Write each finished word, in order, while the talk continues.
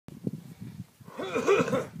One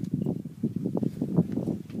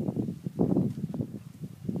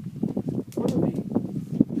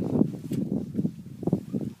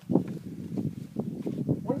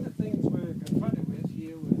of the things we're confronted with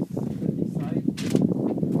here was the site,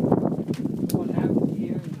 what happened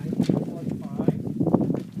here in 1945,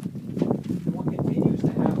 and what continues to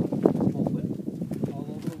happen at the moment all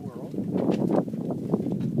over the world.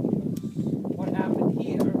 What happened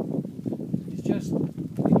here is just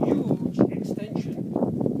a huge extension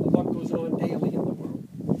of what goes on daily in the world.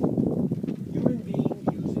 Human beings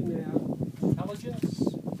using their intelligence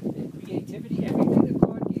and creativity, everything that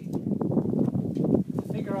God gave them, to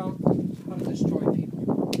figure out how to destroy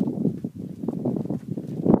people.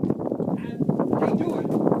 And they do it.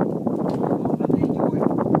 And they do it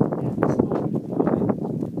at this moment in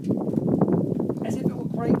time as if it were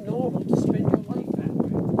quite normal to spend your life that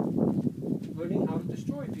way, learning how to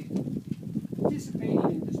destroy people, participating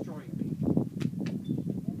in destroying people.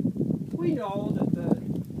 We know that the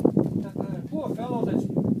poor fellow that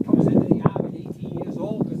goes into the army at 18 years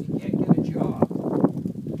old because he can't get a job,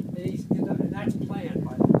 and that's planned,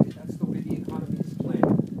 by the way. That's the way the economy is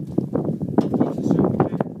planned. It keeps a certain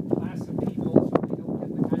kind of class of people so they don't get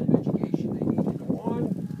the kind of education they need to go on,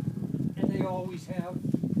 and they always have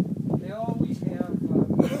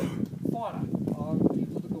fodder of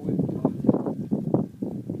people to go into college.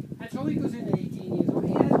 And so he goes in at 18 years old.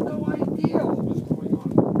 He has no idea what was going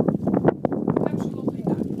on. Absolutely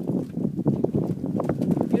none.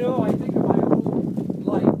 You know, I think of my own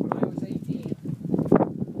life when I was 18.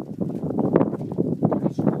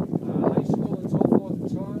 High school and so forth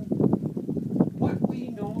and so on. What we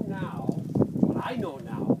know now, what I know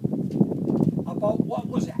now, about what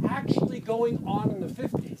was actually going on in the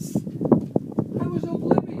 50s, I was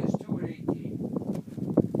oblivious to at 18.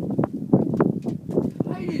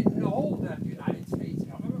 I didn't know that the United States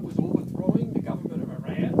government was overthrowing the government of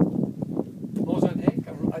Iran, Mossadegh,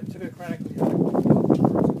 a democratically elected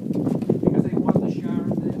government, because they wanted the Shah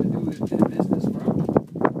in there to do their business for them.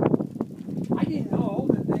 I didn't know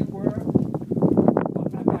that they were,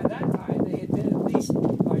 by that time, they had been at least,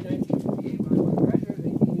 by 1958, when I was a graduate at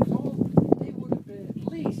 18 years old, they would have been at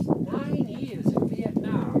least 9 years in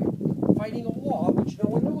Vietnam fighting a war which no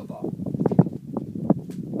one knew about.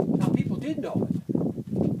 Now, people did know it.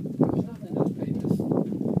 There was not in the newspapers.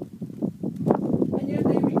 And yet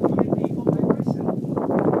they recruited people like myself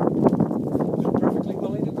who were perfectly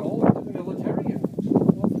willing to go into the military and so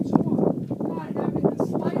forth and so on, not having the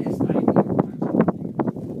slightest idea what I was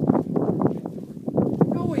doing.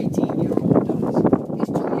 No 18-year-old does.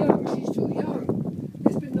 He's too young. She's too young.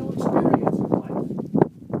 There's been no experience of life.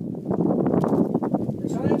 And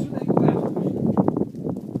so that's what they go after.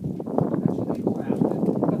 That's what they go after.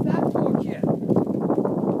 But that poor kid,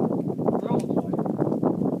 girl or boy,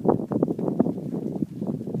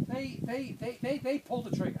 they pull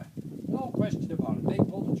the trigger. No question about it. They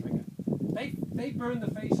pull the trigger. They burn the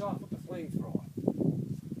face off with the flamethrower.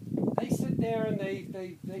 They sit there and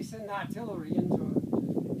they send artillery into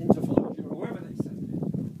Fallujah or wherever they send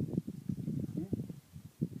it.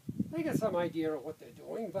 They got some idea of what they're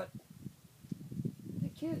doing, but they're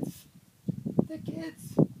kids. They're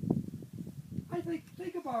kids. I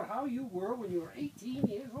think about how you were when you were 18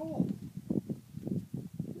 years old.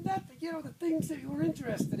 That, you know, the things that you were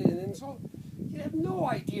interested in, and so you had no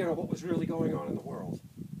idea of what was really going on in the world.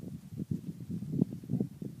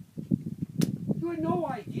 You had no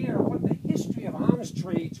idea of what the history of arms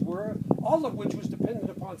trades were, all of which was dependent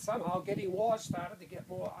upon somehow getting wars started to get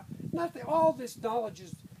more. Nothing. All this knowledge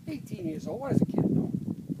is 18 years old. What does a kid know?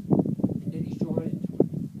 And then he's drawn into it.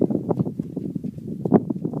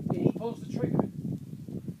 And he pulls the trigger.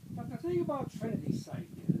 But the thing about Trinity Site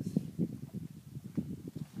is,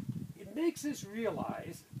 it makes us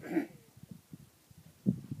realize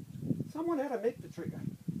someone had to make the trigger.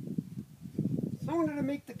 Someone had to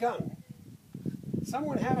make the gun.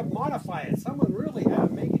 Someone had to modify it. Someone really had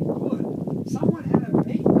to make it good. Someone had to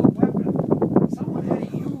make the weapon. Someone had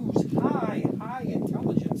to use high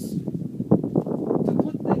intelligence to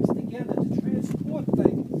put things together, to transport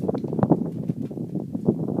things.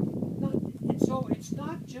 And so it's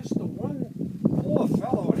not just the one poor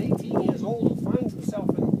fellow at 18 years old who finds himself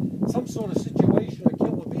in some sort of situation, a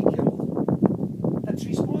kill or be killed, that's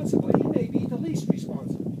responsible. He may be the least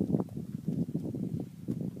responsible.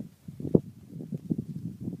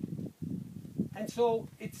 And so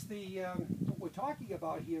it's what we're talking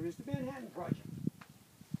about here is the Manhattan Project.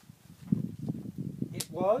 It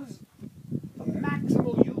was the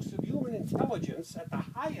maximal use of human intelligence at the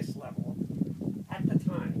highest level at the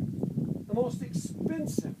time. The most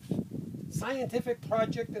expensive scientific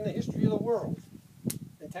project in the history of the world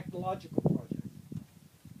and technological project.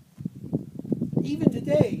 Even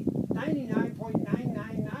today,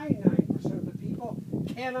 99.9999% of the people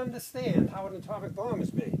can't understand how an atomic bomb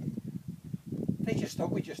is made.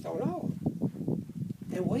 We just don't know.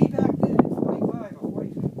 And way back then, in 45 or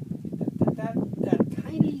 42, that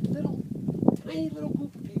tiny little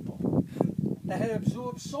group of people that had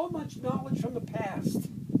absorbed so much knowledge from the past,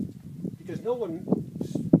 because no one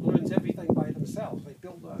learns everything by themselves. They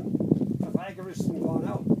build on Pythagoras and gone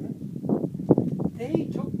out. They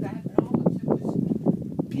took that knowledge that was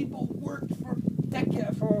people worked for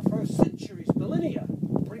decades, for centuries, millennia,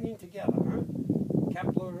 bringing together.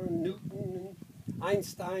 Kepler and Newton and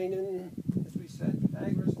Einstein and, as we said,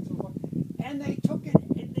 Pythagoras and so forth. And they took it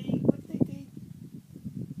and they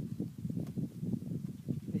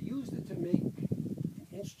used it to make an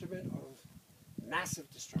instrument of massive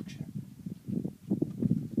destruction.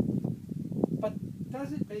 But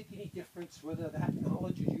does it make any difference whether that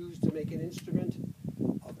knowledge is used to make an instrument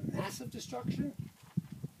of massive destruction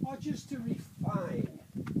or just to refine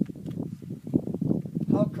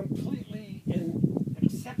how completely and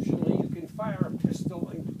exceptionally you can fire a pistol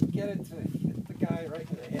and get it to hit the guy right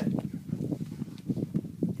in the head?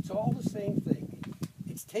 It's all the same thing.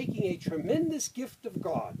 It's taking a tremendous gift of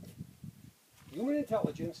God, human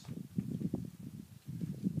intelligence,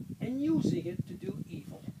 and using it to do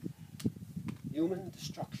evil, human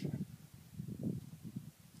destruction.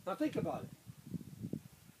 Now think about it.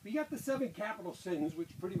 We got the 7 capital sins,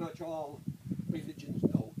 which pretty much all religions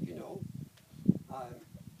know, you know.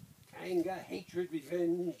 Anger, hatred,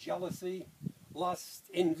 revenge, jealousy, lust,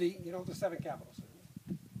 envy, you know, the 7 capital sins.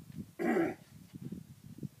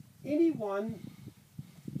 Anyone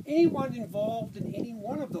involved in any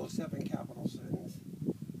one of those 7 capital sins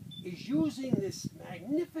is using this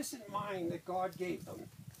magnificent mind that God gave them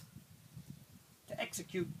to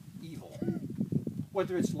execute evil.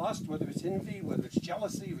 Whether it's lust, whether it's envy, whether it's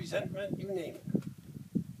jealousy, resentment, you name it.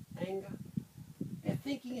 Anger. They're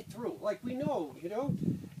thinking it through. Like we know, you know,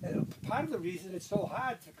 part of the reason it's so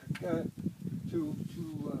hard to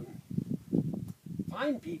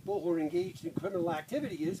find people who are engaged in criminal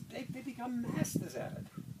activity is they become masters at it.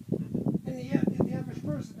 And the average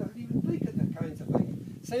person doesn't even think of that kinds of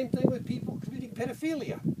things. Same thing with people committing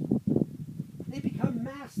pedophilia. They become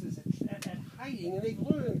masters at hiding, and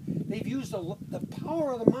they've used the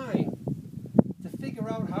power of the mind to figure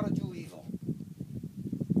out how to do evil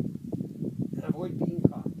and avoid being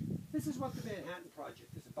caught. This is what the Manhattan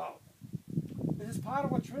Project is about. This is part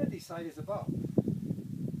of what Trinity Site is about.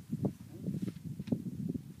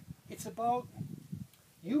 It's about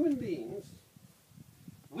human beings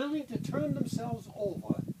willing to turn themselves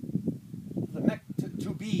over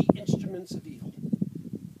to be instruments of evil.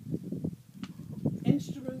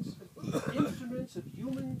 Instruments of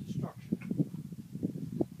human destruction.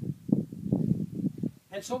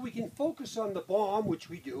 And so we can focus on the bomb, which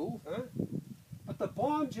we do, but the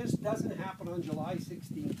bomb just doesn't happen on July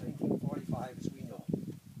 16, 1945, as we know.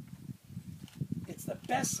 It's the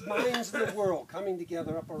best minds in the world coming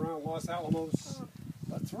together up around Los Alamos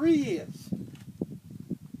for 3 years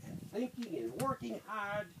and thinking and working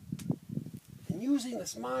hard and using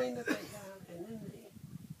this mind that they have, and then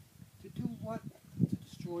to do what? To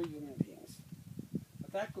destroy human beings.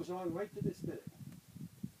 But that goes on right to this minute.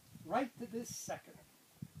 Right to this second.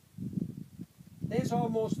 There's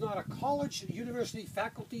almost not a college, university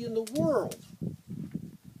faculty in the world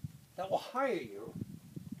that will hire you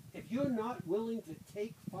if you're not willing to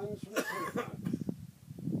take funds from the Pentagon.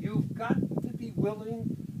 You've got to be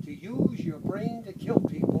willing to use your brain to kill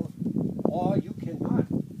people, or you cannot,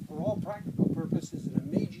 for all practical purposes, in a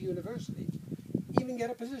major university, even get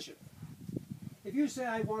a position. If you say,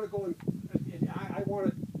 I want to go and I want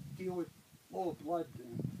to deal with low blood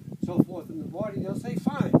and so forth in the body, they'll say,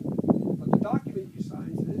 fine. But the document you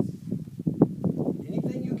sign says,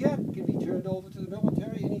 anything you get can be turned over to the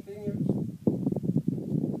military, anything else.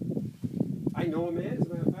 I know a man, as a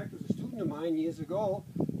matter of fact, was a student of mine years ago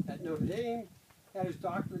at Notre Dame, had his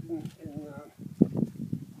doctorate in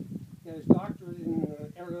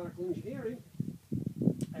aeronautical engineering,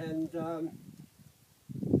 and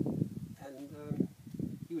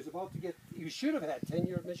he was about to get, he should have had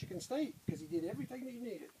tenure at Michigan State because he did everything that he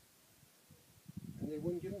needed. And they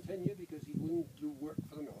wouldn't give him tenure because he wouldn't do work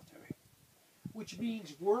for the military. Which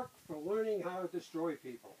means work for learning how to destroy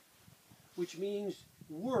people. Which means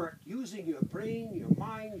work using your brain, your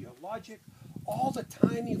mind, your logic, all the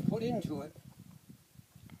time you put into it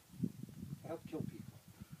to help kill people.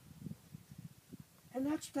 And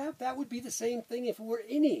that would be the same thing if it were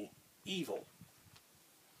any evil.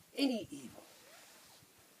 Any evil.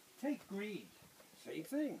 Take greed. Same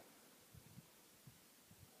thing.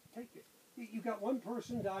 Take it. You've got one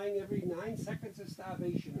person dying every 9 seconds of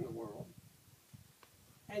starvation in the world.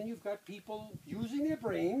 And you've got people using their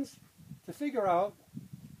brains to figure out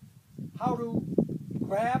how to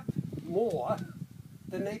grab more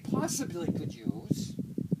than they possibly could use.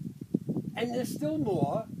 And there's still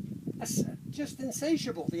more, just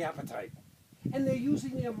insatiable, the appetite. And they're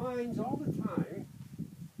using their minds all the time,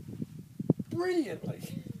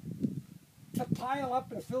 brilliantly, to pile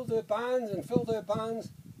up and fill their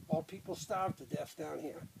barns while people starve to death down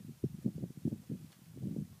here.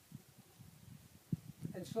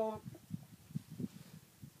 And so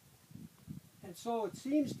it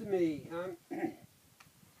seems to me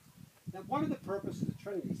that one of the purposes of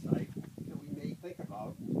Trinity Site that we may think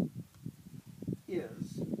about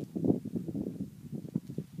is,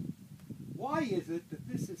 why is it that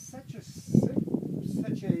this is such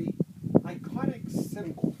a iconic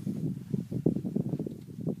symbol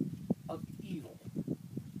of evil?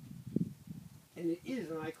 And it is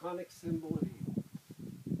an iconic symbol of evil.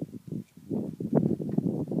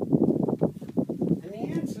 And the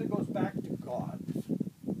answer goes back to God.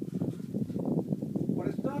 What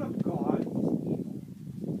is not of God is evil.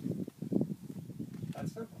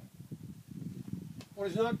 That's simple. What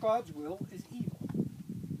is not God's will is evil.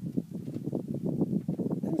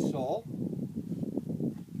 And so,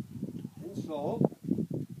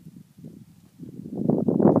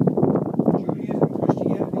 Judaism,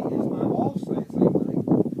 Christianity, Islam all say the same thing.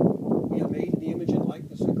 We are made in the image and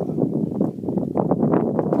likeness of God.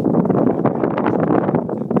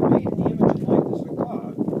 We're made in the image and likeness of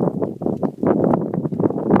God.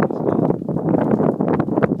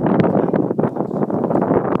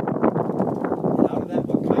 And out of that,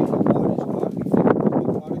 what kind of God is God? We figure out what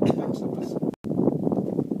God expects of us.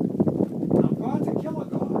 Now, God's a killer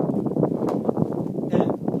God. Then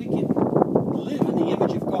we can live in the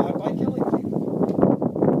image of God by killing people.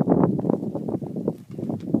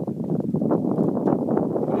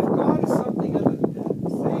 But if God is something other than that,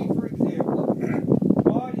 say, for example,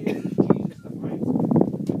 God is, as Jesus defines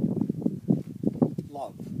it,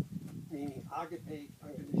 love, meaning agape,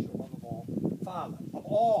 unconditional love of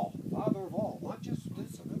all, Father of all, not just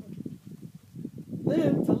this or that.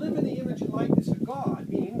 Then, to live in the image and likeness of God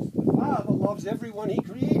means the Father loves everyone He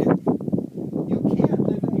created. You can't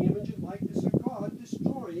live in the image and likeness of God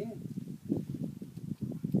destroying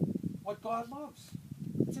what God loves.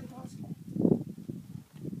 It's impossible.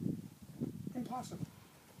 Impossible.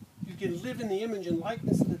 You can live in the image and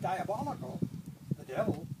likeness of the diabolical, the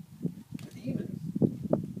devil, the demons,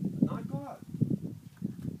 but not God.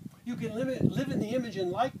 You can live in the image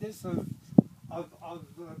and likeness of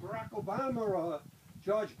Barack Obama or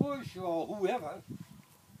George Bush or whoever,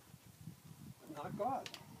 but not God.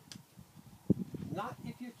 Not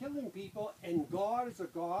if you're killing people, and God is a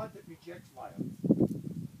God that rejects violence.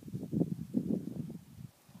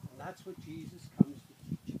 And that's what Jesus comes to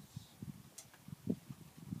teach us.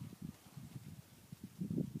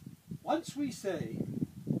 Once we say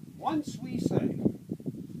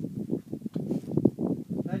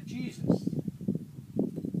that Jesus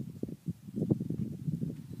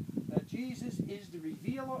is the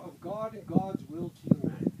revealer of God and God's will to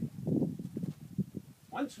humanity.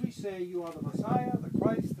 Once we say you are the Messiah, the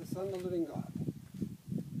Christ, the Son of the living God.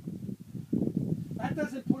 That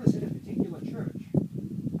doesn't put us in a particular church.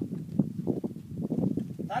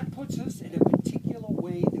 That puts us in a particular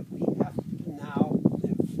way that we have to now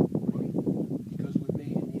live. Because we're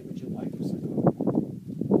made in the image and likeness of God.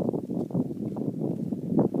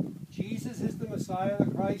 Jesus is the Messiah,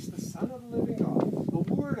 the Christ, the Son of the living God, the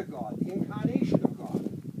Word of God, the incarnation of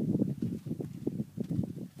God.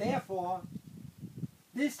 Therefore,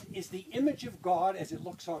 this is the image of God as it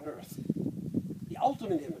looks on earth. The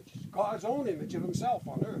ultimate image. God's own image of himself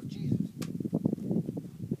on earth, Jesus.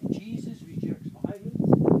 And Jesus rejects violence,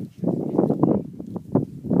 rejects enmity,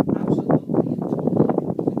 absolutely and totally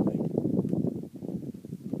and completely.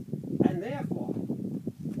 And therefore,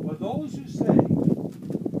 for those who say,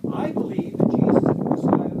 I believe that Jesus is the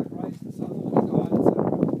Messiah, the Christ, the Son of the living God, etc.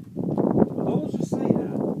 For those who say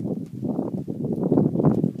that,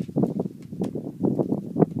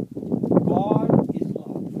 God is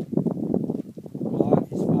love.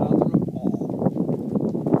 God is Father of all.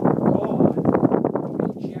 God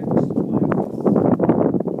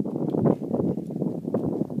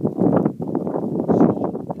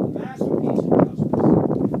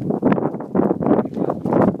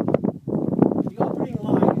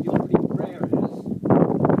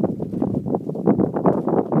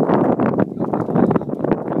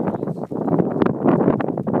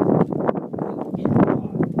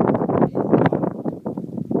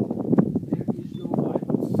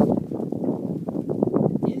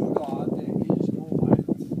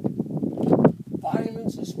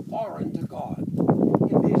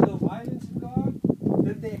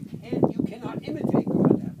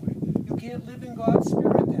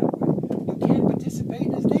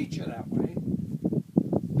you're that way,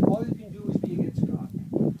 all you can do is be against God.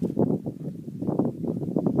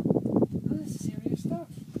 Now, this is serious stuff.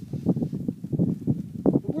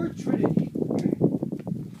 The word Trinity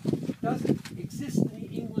doesn't exist in the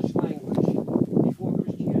English language before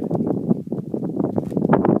Christianity.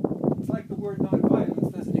 It's like the word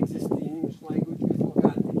nonviolence doesn't exist in the English language before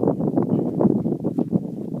Gandhi.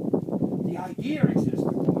 The idea exists,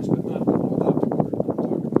 of course, but not the word I'm talking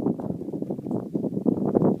about.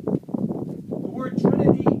 The word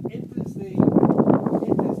Trinity enters the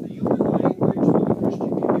human language for the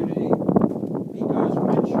Christian community because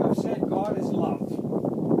once you have said God is love,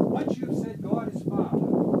 once you have said God is Father,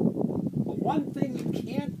 the one thing you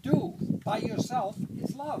can't do by yourself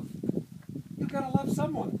is love. You've got to love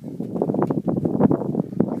someone.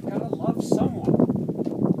 You've got to love someone.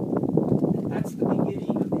 And that's the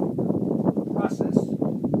beginning of the process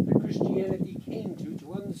that Christianity came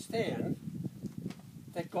to understand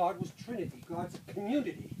that God was Trinity. God's a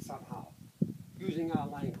community somehow, using our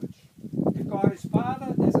language. If God is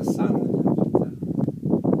Father, there's a Son that lives with him.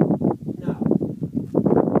 Now,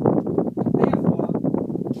 therefore,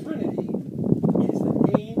 Trinity is the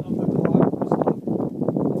name of the God who is love,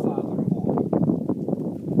 the Father of all,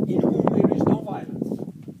 in whom there is no violence.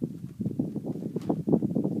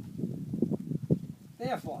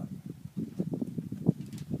 Therefore,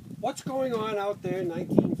 what's going on out there in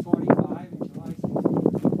 1945 and July 16th,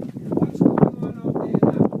 and what's going on out there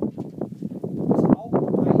now is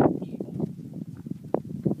outright evil.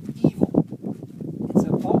 Evil. It's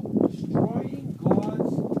about destroying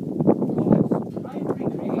God's primary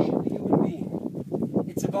creation, the human being.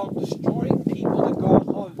 It's about destroying people that God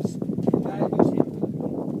loves and values infinitely,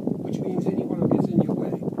 which means anyone who gets in your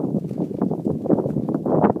way.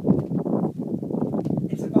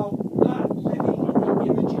 It's about not living in the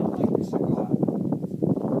image and likeness of God.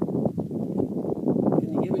 In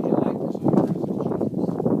the image and likeness of Christ Jesus.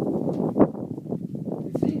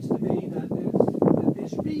 It seems to me that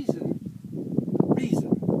there's reason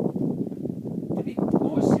to be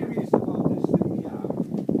more serious about this than we are.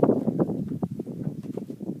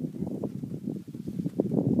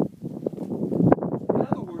 In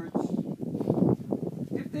other words,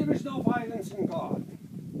 if there is no violence in God,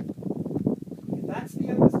 if that's the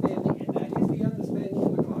understanding, and that is the understanding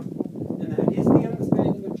of the gospel, and that is the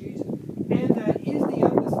understanding of Jesus, and that is the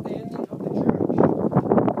understanding of the church.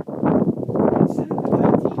 Consider the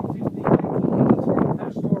 1950-1983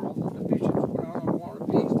 pastoral that the bishops put out on War and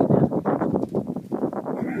Peace to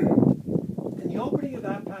In the opening of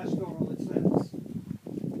that pastoral, it says,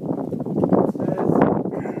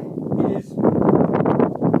 it is the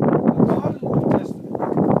God of the New Testament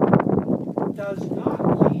does not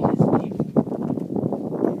lead his people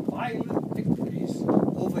in violent victories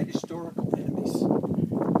over historical enemies.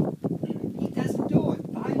 He doesn't do it.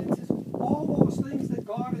 Violence is all those things that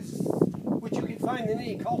God is, which you can find in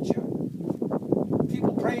any culture.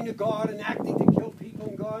 People praying to God and acting to kill people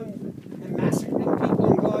and God and massacring people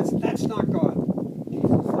and God. That's not God.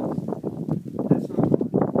 Jesus says. That's not God.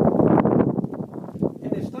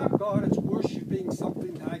 And it's not God, it's worshiping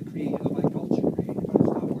something that I created or my culture created, but it's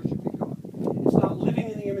not worshiping God. It's not living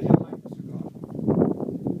in the image and likeness of God.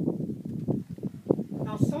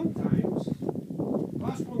 Now sometimes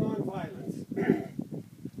gospel nonviolence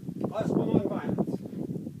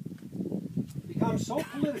becomes so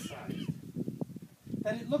politicized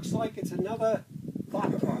that it looks like it's another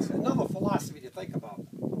thought process, another philosophy to think about.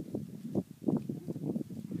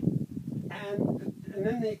 And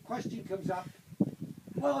then the question comes up,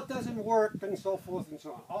 well, it doesn't work, and so forth and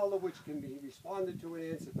so on, all of which can be responded to and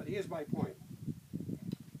answered. But here's my point.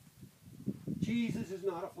 Jesus is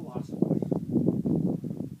not a philosopher.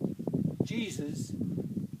 Jesus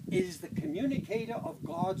is the communicator of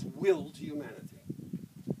God's will to humanity.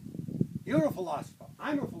 You're a philosopher.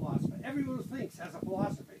 I'm a philosopher. Everyone who thinks has a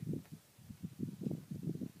philosophy.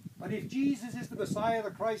 But if Jesus is the Messiah,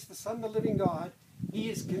 the Christ, the Son of the living God, he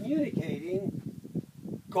is communicating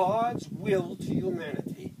God's will to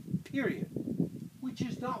humanity, period. Which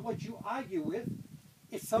is not what you argue with.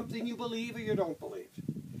 It's something you believe or you don't believe.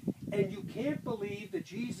 And you can't believe that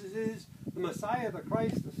Jesus is the Messiah, the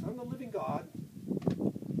Christ, the Son of the living God,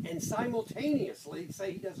 and simultaneously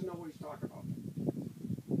say he doesn't know what he's talking about.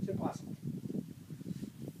 It's impossible.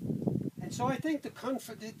 And so I think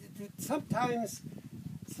sometimes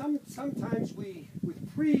we,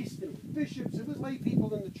 with priests and bishops and with lay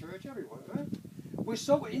people in the church, everyone, right? We're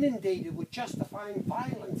so inundated with justifying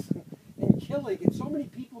violence and killing, and so many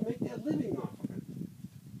people make their living off of it,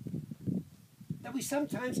 that we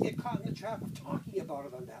sometimes get caught in the trap of talking about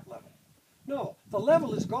it on that level. No, the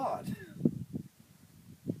level is God.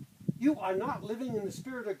 You are not living in the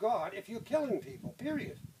Spirit of God if you're killing people,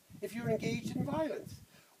 period. If you're engaged in violence.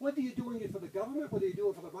 Whether you're doing it for the government, whether you're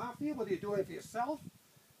doing it for the mafia, whether you're doing it for yourself,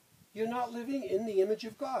 you're not living in the image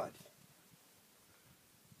of God.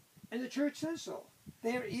 And the church says so.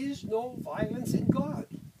 There is no violence in God.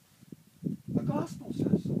 The gospel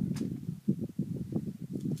says so.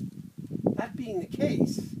 That being the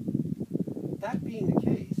case,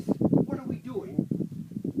 what are we doing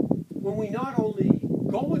when we not only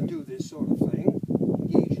go and do this sort of thing,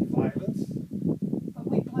 engage in violence, but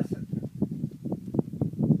we bless it?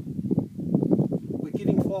 We're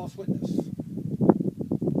giving false witness.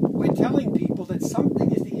 We're telling people that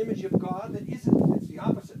something is the image of God that isn't. It's the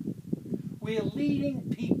opposite. We're leading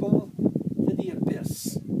people to the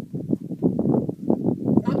abyss.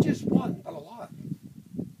 Not just one, but a lot.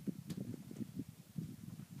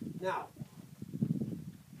 Now,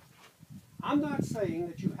 I'm not saying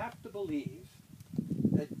that you have to believe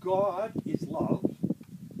that God is love,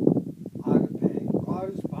 agape, God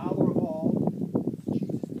is Father of all, as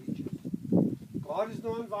Jesus teaches. God is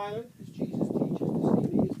nonviolent, as Jesus teaches. To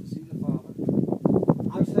see me is to see the Father.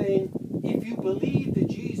 I'm saying, if you believe that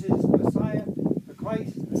Jesus is the Messiah, the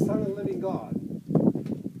Christ, the Son of the living God,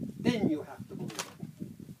 then you have to believe it.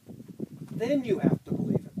 Then you have to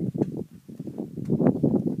believe it.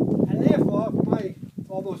 And therefore, for my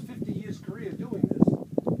almost 50 years career doing this,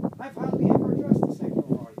 I've hardly ever addressed the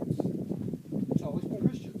secular audience. It's always been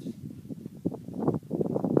Christians.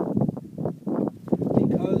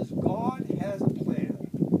 Because God has a plan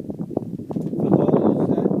for those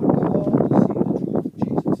that are called to see the truth of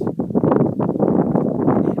Jesus.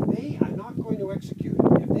 And if they are not going to execute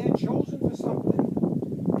it, if they're chosen for something,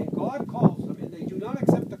 and God calls them, and they do not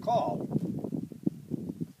accept the call,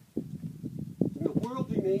 then the world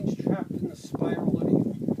remains trapped in the spiral of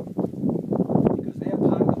evil. Because they are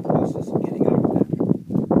part of the process of getting out of that.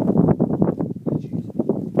 Jesus. It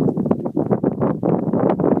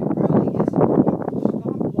really is important to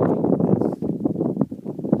stop looking at this.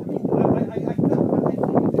 I mean, I think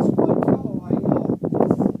of this one fellow I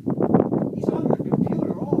know. He's on the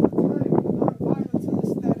computer all the time with nonviolence and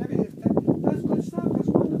this, that, everything. That's good stuff. That's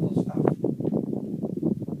wonderful stuff.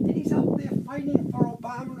 And he's out there fighting for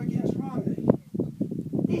Obama against Romney.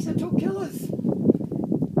 These are two killers.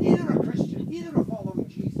 Neither are Christian. Neither are following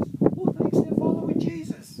Jesus. Who thinks they're following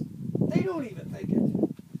Jesus? They don't even think it.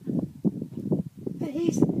 And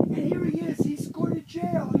here he is. He's going to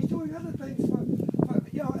jail. He's doing other things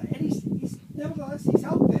and he's nevertheless he's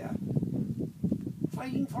out there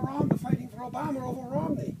fighting for Obama over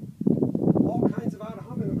Romney. All kinds of ad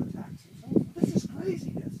hominem attacks. So this is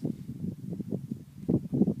craziness.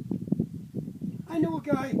 I know a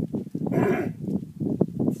guy.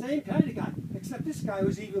 Same kind of guy, except this guy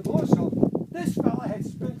was even more so. This fella had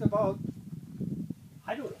spent about,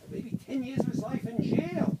 I don't know, maybe 10 years of his life in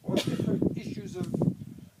jail on different issues of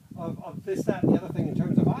this, that, and the other thing in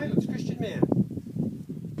terms of violence. Christian man,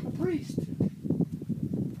 a priest.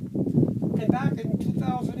 And back in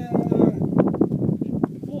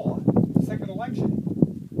 2004, the second election,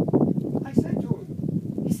 I said to him,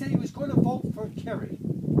 he said he was going to vote for Kerry.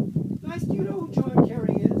 And I said, do you know who John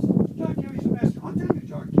Kerry is? John Kerry's a master. I'll tell you who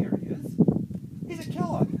John Kerry is. He's a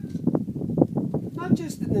killer. Not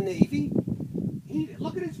just in the Navy.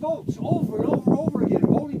 Look at his votes over and over and over again.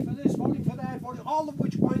 Voting for this, voting for that, all of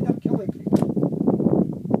which wind up killing people.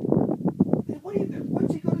 And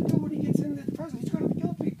what's he going to do when he gets into the presidency? He's going to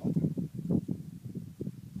kill people.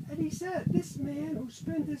 And he said, this man who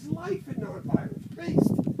spent his life in nonviolence,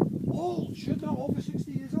 priest, old, should know, over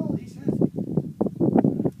 60 years old, he says,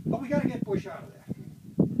 but we got to get Bush out of there.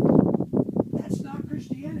 That's not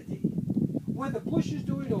Christianity. Whether Bush is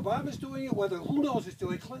doing it, Obama's doing it, whether who knows is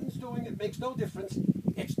doing it, Clinton's doing it, makes no difference.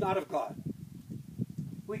 It's not of God.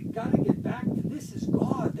 We've got to get back to this is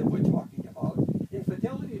God that we're talking about.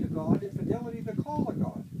 Infidelity to God, infidelity to the call of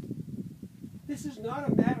God. This is not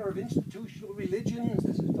a matter of institutional religions.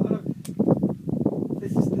 This is not a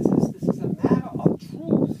this is a matter of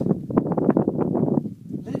truth.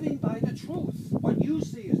 Living by the truth. What you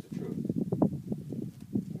see is the truth.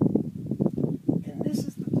 And this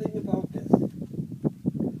is the thing about this.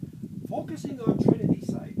 Focusing on Trinity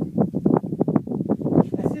site,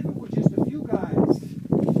 as if it were just a few guys,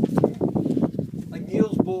 like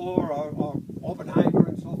Niels Bohr or Oppenheimer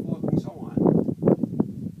and so forth and so on,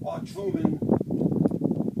 or Truman,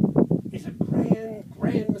 is a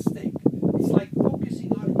grand mistake. It's like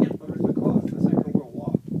focusing on Hitler as the cause of the Second World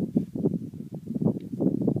War.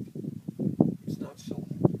 It's not so.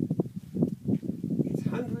 It's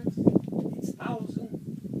hundreds, it's thousands,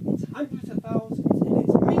 it's hundreds of thousands, and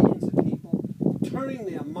it's millions of people turning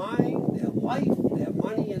their mind, their life, their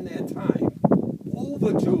money, and their time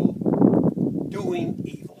doing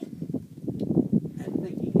evil and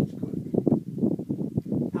thinking it's good.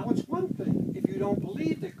 Now, it's one thing if you don't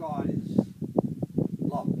believe that God is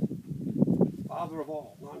love, Father of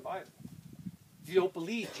all, non-violent. If you don't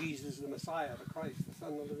believe Jesus is the Messiah, the Christ, the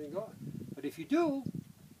Son of the living God. But if you do,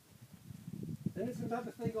 then it's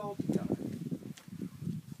another thing altogether.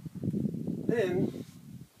 Then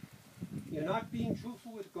you're not being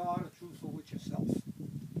truthful with God or truthful with yourself.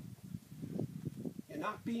 You're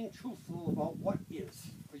not being truthful about what is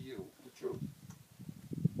for you the truth.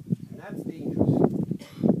 And that's dangerous.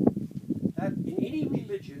 That in any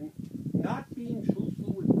religion, not being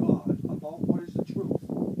truthful with God about what is the truth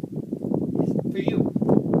is for you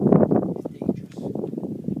is dangerous.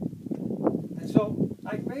 And so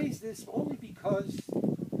I raise this only because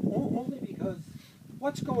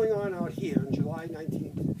what's going on out here in July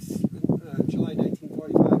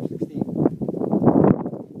 1945, 16.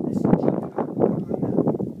 This is going on now.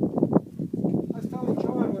 I was telling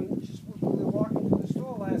John when we were walking to the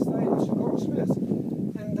store last night at Chicago Smith's,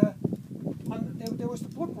 and there was the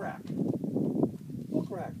book rack.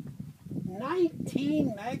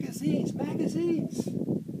 19 magazines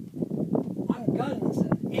on guns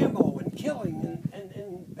and ammo and killing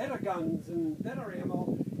and better guns and better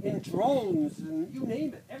ammo and drones and you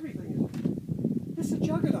name it, everything. This is a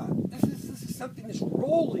juggernaut. This is something that's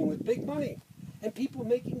rolling with big money and people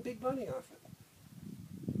making big money off it.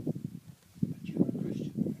 But you're a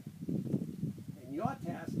Christian. And your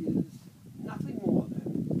task is nothing more than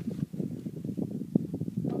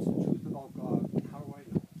what's the truth about God and how do I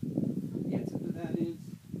know? The answer to that is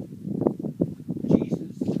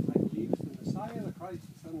Jesus, I believe, is the Messiah, the Christ,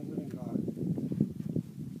 the Son of the living God.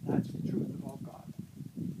 That's the truth about God.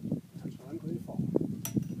 That's what I'm going to follow.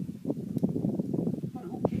 But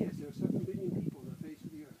who cares? There are 7 billion people on the face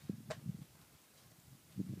of the earth.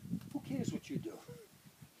 Who cares what you do?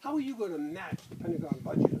 How are you going to match the Pentagon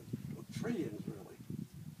budget of trillions, really?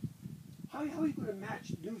 How are you going to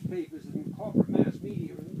match newspapers and corporate mass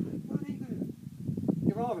media? What are they going to do?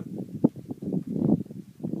 Irrelevant.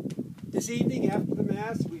 This evening, after the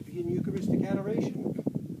Mass, we begin Eucharistic adoration.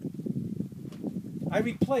 I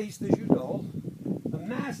replaced, as you know, the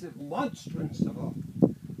massive monstrance of a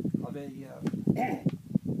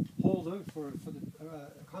holder for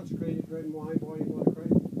the consecrated bread and wine, body and blood of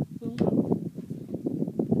Christ.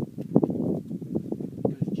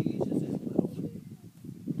 Because Jesus is little.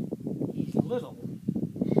 He's little,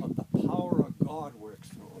 but the power of God works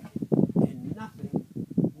through him. And nothing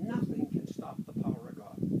can stop the power of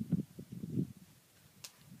God.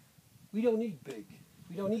 We don't need big.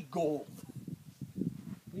 We don't need gold.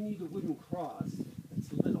 We need a wooden cross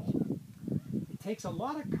that's little. It takes a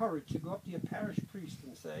lot of courage to go up to your parish priest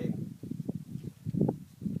and say,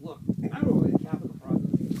 look, I don't know the capital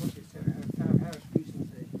project. Go to your parish priest and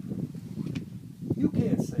say, you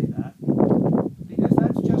can't say that because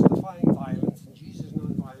that's justifying violence and Jesus is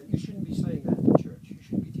non-violent. You shouldn't be saying that in the church. You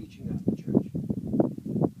shouldn't be teaching that in the church.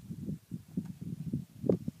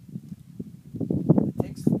 It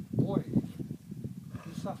takes, boy, you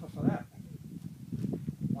suffer for that.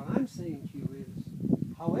 What I'm saying to you is,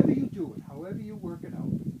 however you do it, however you work it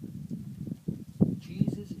out,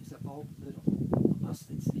 Jesus is about little, the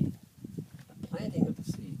mustard seed, the planting of the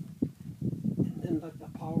seed, and then let the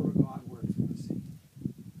power of God work through the seed.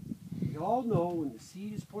 We all know when the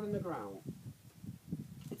seed is put in the ground,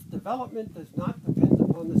 its development does not depend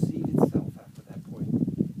upon the seed itself after that point.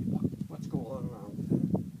 What's going on around with that?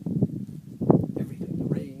 Everything, the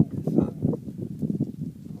rain, the sun.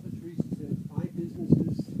 Mother Teresa says, my business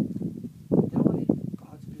is fidelity,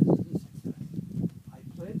 God's business is success. I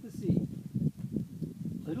plant the seed,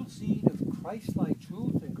 little seed of Christ-like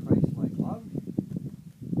truth and Christ-like love,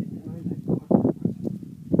 and then I let God work with it.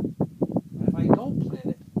 But if I don't plant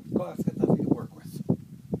it, God's got nothing to work with.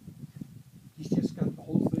 He's just got the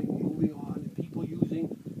whole thing moving on and people using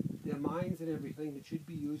their minds and everything that should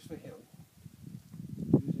be used for him.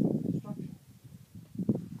 Using instruction.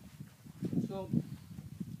 And so,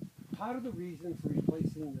 part of the reason for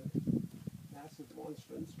replacing the massive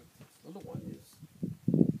monstrance with this little one is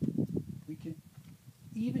we can,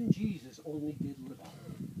 even Jesus only did little.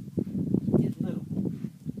 He did little.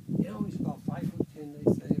 You know, he's about 5'10", they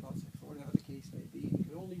say, about 6'4", whatever the case may be. He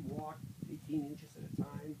could only walk 18 inches at a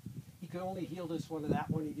time. He could only heal this one or that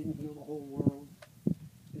one. He didn't heal the whole world.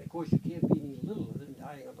 And of course, you can't be any littler than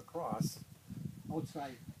dying on the cross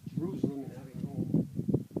outside Jerusalem and having no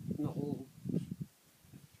in the whole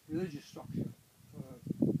religious structure,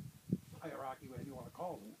 hierarchy, whatever you want to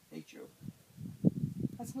call them, hate you.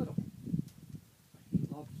 That's little. But he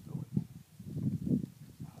loves doing it.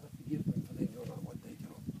 Father, forgive them for they know not what they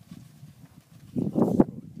do. He loves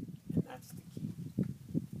doing it. And that's the key.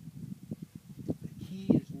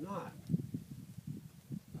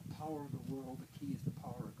 world, the key is the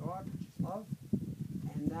power of God, which is love.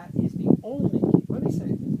 And that is the only key. Let me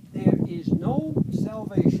say, there is no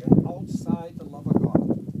salvation outside the love of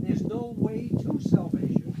God. There's no way to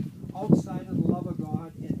salvation outside of the love of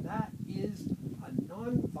God, and that is a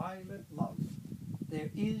non-violent love. There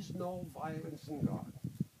is no violence in God.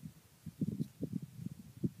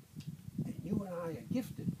 And you and I are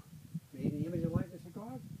gifted, made in the image and likeness of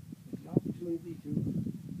God, with the opportunity to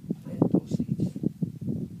plant those seeds.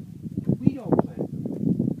 If we don't plant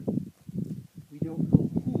them, we don't know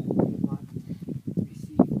who will not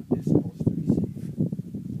receive what they're supposed to receive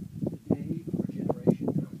today or a generation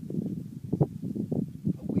down.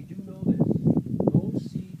 But we do know this.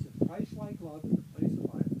 Those seeds of Christ-like love in the place of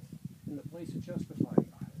violence, in the place of justifying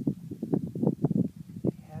God,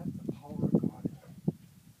 they have the power of God in them.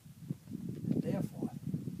 And therefore,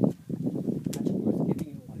 that's worth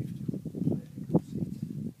giving your life to, planting those seeds.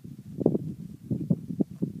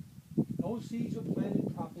 Those seeds were planted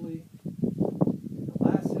properly in the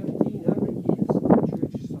last 1,700 years. The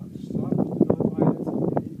church stopped with nonviolence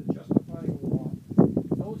and into justifying law.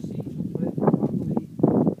 Those seeds were planted properly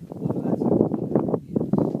over that 1,700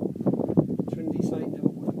 years. The Trinity site never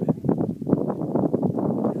would have been.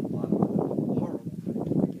 And a lot of other horrible things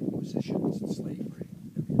like inquisitions and slavery and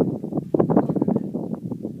everything. Would have been.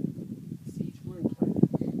 Seeds were implanted,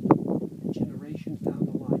 and generations down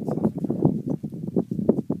the line suffered from it.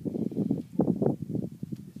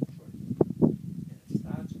 It's a choice. And it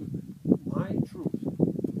starts with my truth.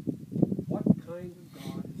 What kind of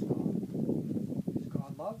God is God? Is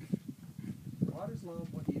God love? If God is love,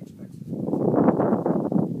 what he expects is love.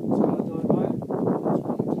 Is God non-violent? That's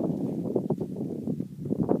what he expects.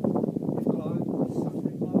 If God is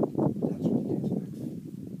suffering love, that's what he expects.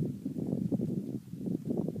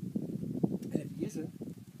 And if he isn't,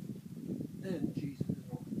 then